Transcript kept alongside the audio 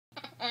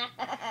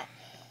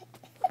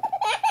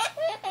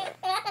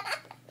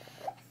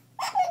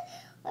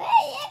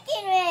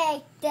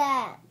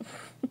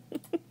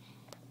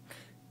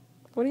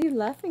you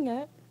laughing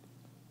at?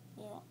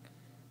 Yeah.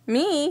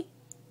 Me?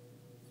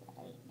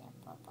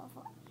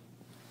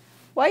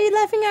 Why are you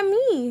laughing at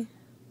me?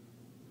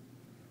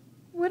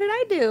 What did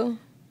I do?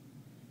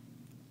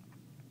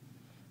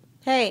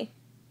 Hey.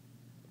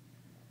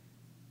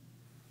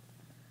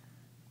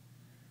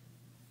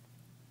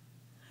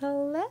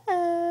 Hello.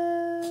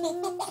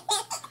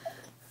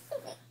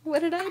 What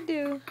did I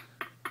do?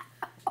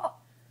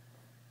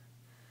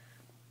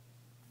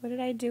 What did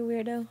I do,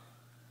 weirdo?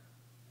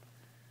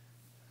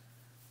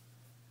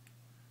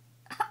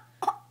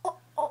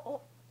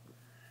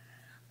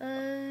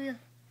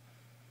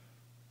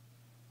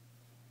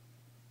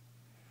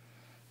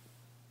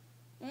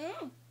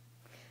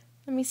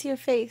 Let me see your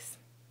face.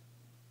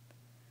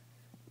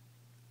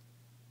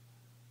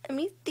 Let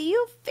me see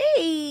your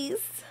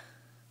face.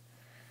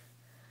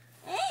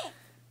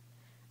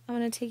 I'm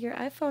going to take your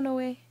iPhone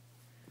away.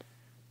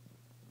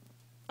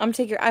 I'm going to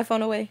take your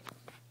iPhone away.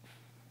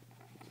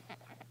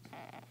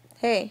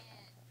 Hey.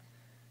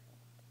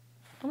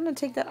 I'm going to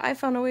take that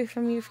iPhone away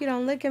from you if you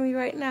don't look at me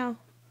right now.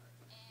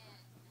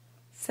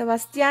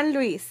 Sebastián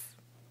Luis.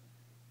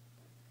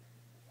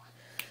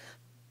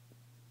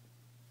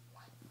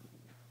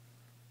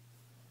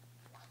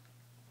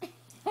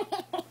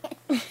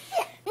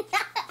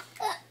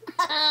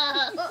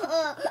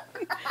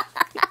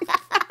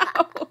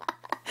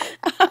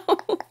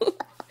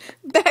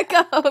 Back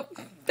up.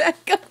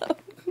 Back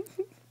up.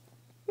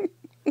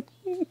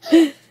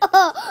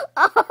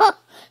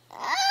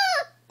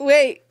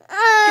 Wait.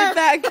 Get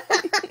back.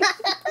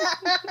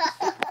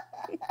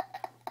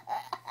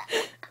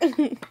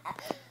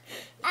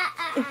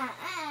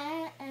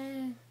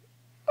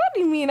 What do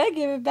you mean? I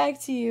gave it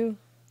back to you.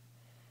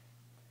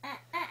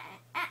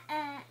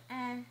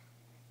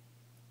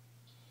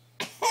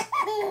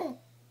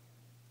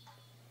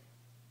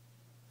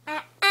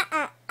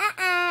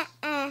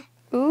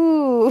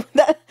 Ooh,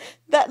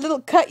 that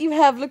little cut you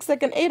have looks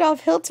like an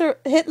Adolf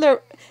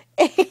Hitler.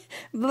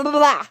 Blah, blah,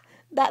 blah.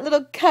 That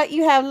little cut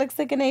you have looks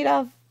like an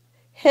Adolf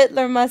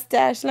Hitler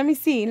mustache. Let me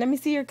see. Let me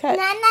see your cut.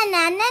 Na na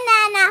na na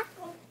na na.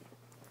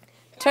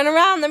 Turn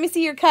around. Let me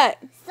see your cut.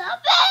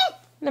 Stop it!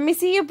 Let me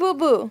see your boo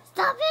boo.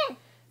 Stop it!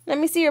 Let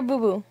me see your boo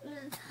boo.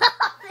 Stop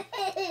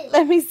it!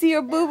 Let me see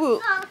your boo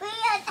boo. Stop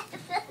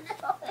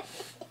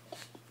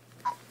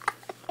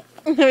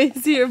it! Let me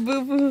see your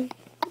boo boo.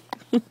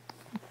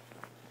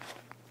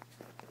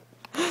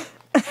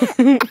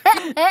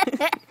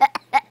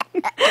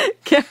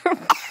 Careful.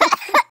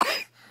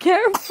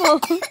 Careful.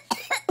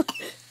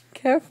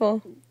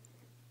 Careful.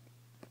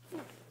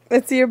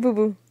 Let's see your boo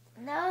boo.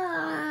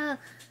 No.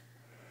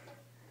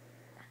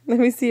 Let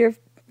me see your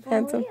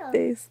handsome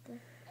face.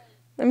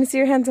 Let me see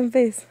your handsome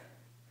face.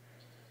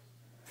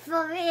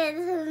 For me, it's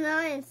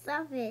annoying.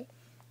 Stop it.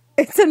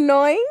 It's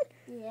annoying?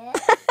 Yeah.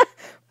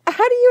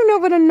 How do you know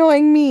what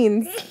annoying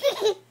means?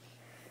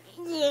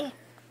 Yeah.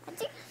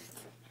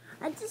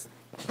 I just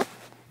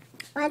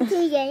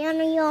get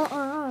on your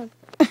arm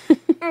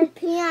and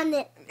pee on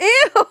it.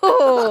 Ew!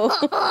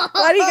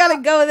 Why do you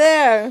gotta go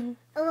there?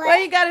 Why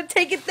you gotta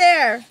take it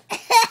there?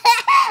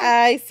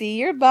 I see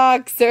your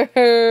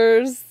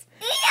boxers.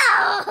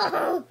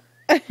 Ew!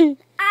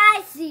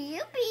 I see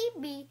you,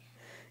 baby.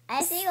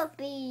 I see you,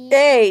 baby.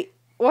 Hey,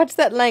 watch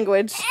that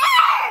language.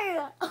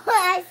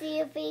 I see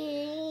you,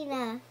 baby.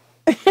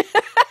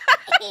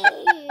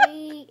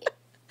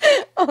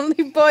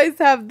 Only boys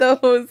have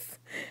those.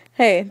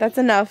 Hey, that's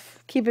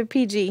enough. Keep it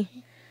PG.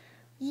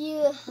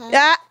 You.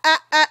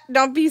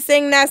 Don't be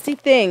saying nasty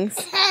things.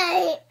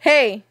 Hey.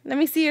 Hey, let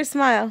me see your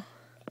smile.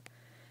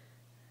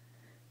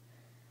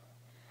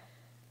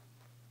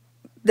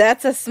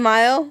 That's a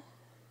smile?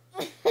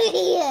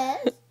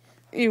 Yes.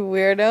 You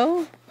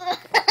weirdo.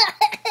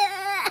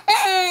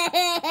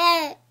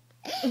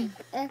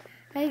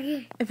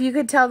 Okay. If you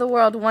could tell the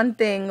world one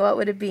thing, what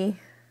would it be?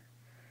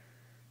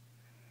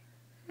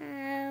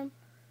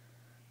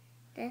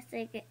 That's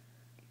like it.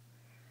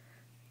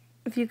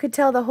 If you could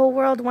tell the whole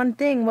world one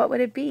thing, what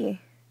would it be?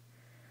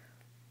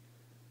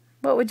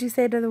 What would you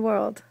say to the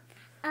world?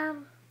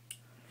 Can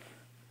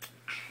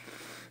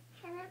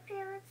I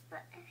play with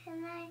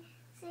can I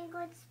sing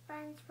with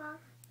SpongeBob?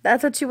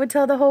 That's what you would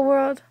tell the whole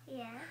world?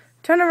 Yes.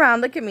 Turn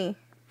around, look at me.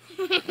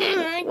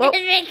 I'm What-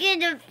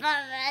 making a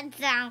fun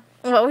sound.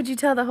 What would you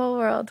tell the whole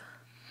world?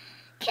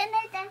 Can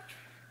I dance?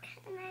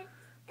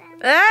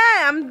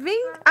 Hey,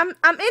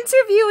 I'm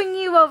interviewing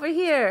you over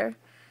here.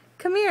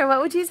 Come here, what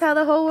would you tell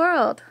the whole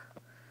world?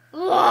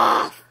 If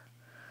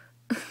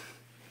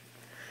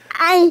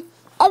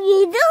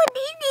you do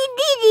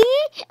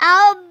dee,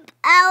 I'll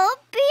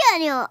be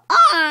on your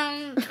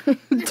arm.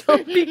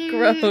 Don't be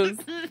gross.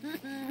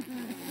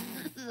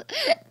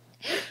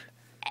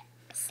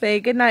 Say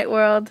goodnight,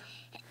 world.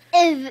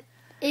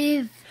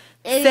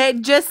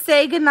 Just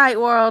say goodnight,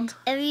 world.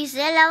 If you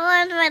say that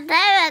one more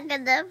time, I'm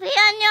gonna be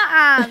on your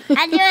arm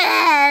and your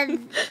head.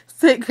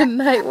 Say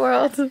goodnight,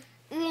 world.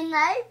 Good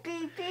night,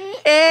 baby.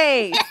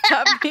 Hey,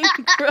 stop being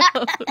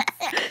gross.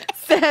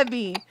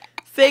 Sebi,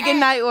 say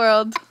goodnight,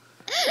 world.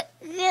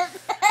 Good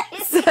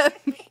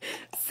night.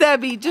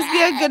 Sebi, just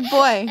be a good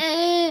boy.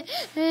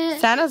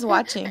 Santa's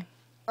watching.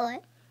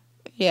 What?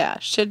 Yeah,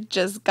 shit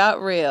just got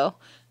real.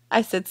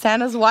 I said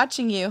Santa's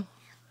watching you.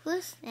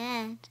 Who's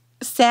that?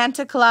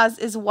 Santa Claus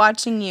is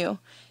watching you.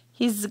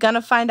 He's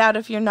gonna find out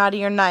if you're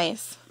naughty or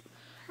nice.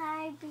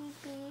 Hi,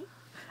 baby.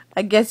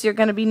 I guess you're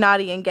gonna be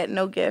naughty and get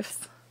no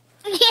gifts.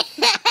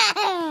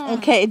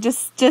 Okay,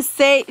 just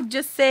say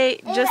good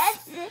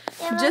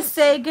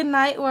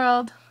night,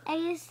 world.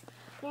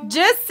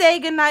 Just say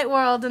good night,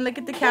 world, and look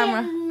at the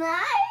camera. Good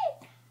night.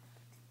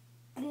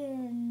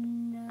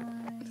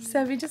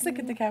 Sebi, just look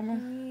at the camera.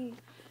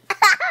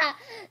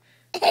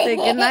 Say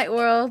good night,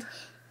 world.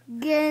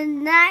 Good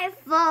night,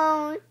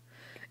 phone.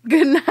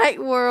 Good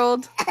night,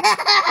 world.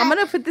 I'm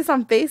gonna put this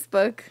on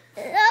Facebook.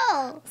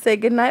 No. Say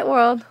good night,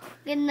 world.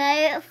 Good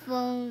night,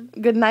 phone.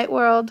 Good night,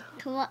 world.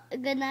 Come on.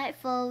 Good night,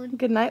 phone.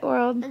 Good night,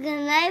 world. Good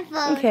night,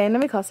 phone. Okay, let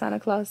me call Santa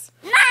Claus.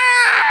 No.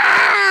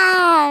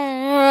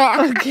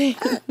 Okay.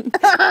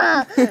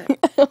 I'm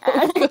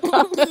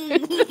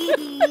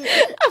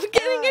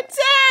getting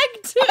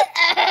attacked.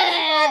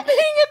 I'm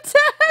being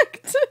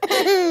attacked.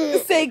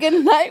 Say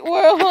good night,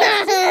 world.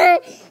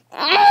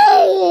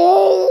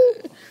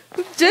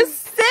 Just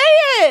say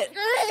it.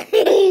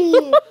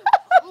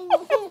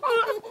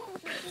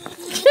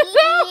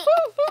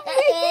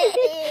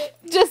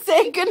 Just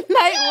say good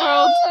night,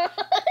 world.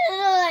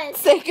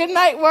 Say good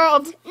night,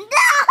 world. Just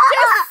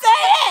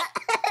say it.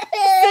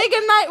 Say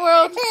good night,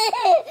 world.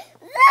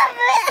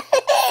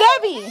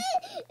 Sebi.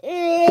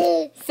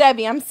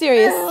 Sebi, I'm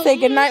serious. Say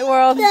good night,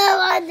 world.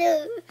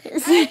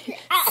 Say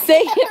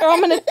it or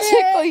I'm gonna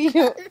tickle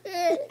you.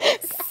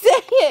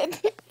 Say it.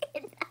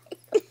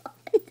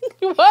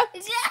 What?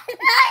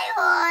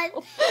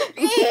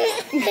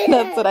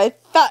 That's what I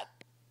thought.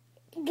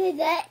 Good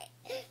night.